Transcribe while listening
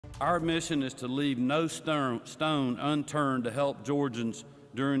Our mission is to leave no stone unturned to help Georgians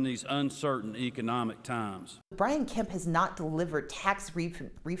during these uncertain economic times. Brian Kemp has not delivered tax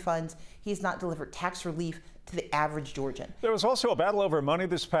refunds. He has not delivered tax relief to the average Georgian. There was also a battle over money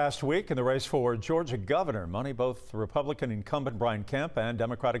this past week in the race for Georgia governor. Money both Republican incumbent Brian Kemp and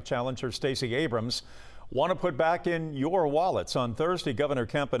Democratic challenger Stacey Abrams want to put back in your wallets. On Thursday, Governor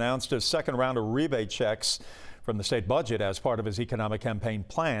Kemp announced a second round of rebate checks from the state budget as part of his economic campaign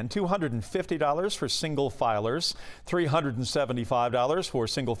plan. $250 for single filers, $375 for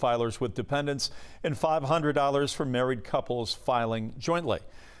single filers with dependents, and $500 for married couples filing jointly.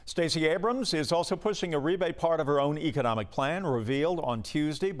 Stacey Abrams is also pushing a rebate part of her own economic plan. Revealed on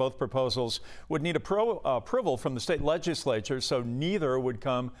Tuesday, both proposals would need approval from the state legislature, so neither would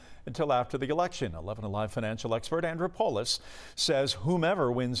come until after the election. 11 Alive financial expert Andrew Polis says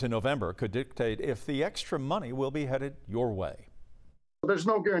whomever wins in November could dictate if the extra money will be headed your way. There's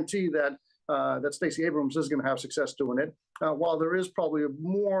no guarantee that Stacey Abrams is going to have success doing it. While there is probably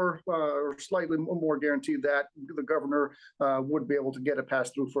more or slightly more guarantee that the governor would be able to get it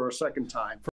passed through for a second time.